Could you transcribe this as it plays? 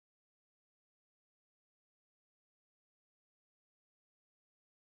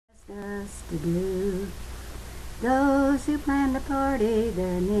Us to do. Those who planned the party,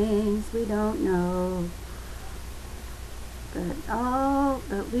 their names we don't know.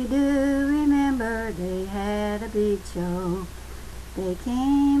 But we do remember they had a big show. They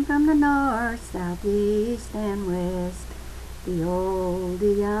came from the north, south, east, and west. The old,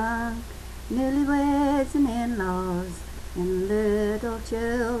 the young, newlyweds and in-laws, and little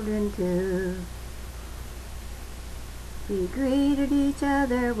children too. We greeted each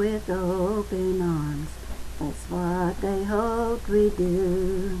other with open arms. That's what they hoped we'd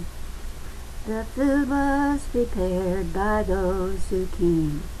do. The food was prepared by those who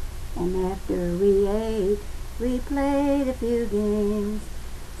came, and after we ate, we played a few games.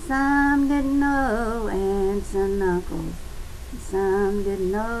 Some didn't know aunts and uncles, and some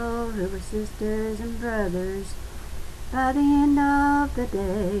didn't know who were sisters and brothers. By the end of the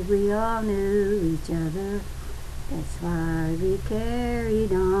day, we all knew each other. That's why we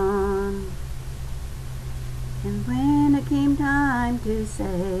carried on. And when it came time to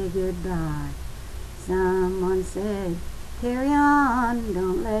say goodbye, someone said, "Carry on,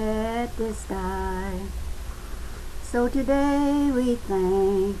 don't let this die." So today we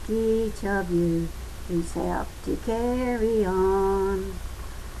thank each of you who's helped to carry on.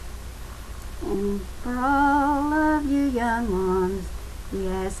 And for all of you young ones, we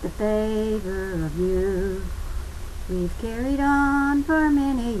ask a favor of you. We've carried on for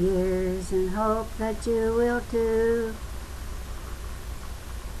many years and hope that you will too.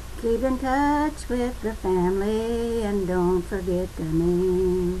 Keep in touch with the family and don't forget their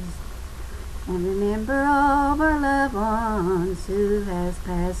names. And remember all our loved ones who has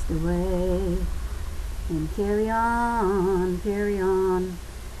passed away. And carry on, carry on.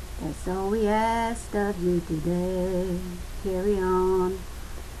 That's all we asked of you today. Carry on.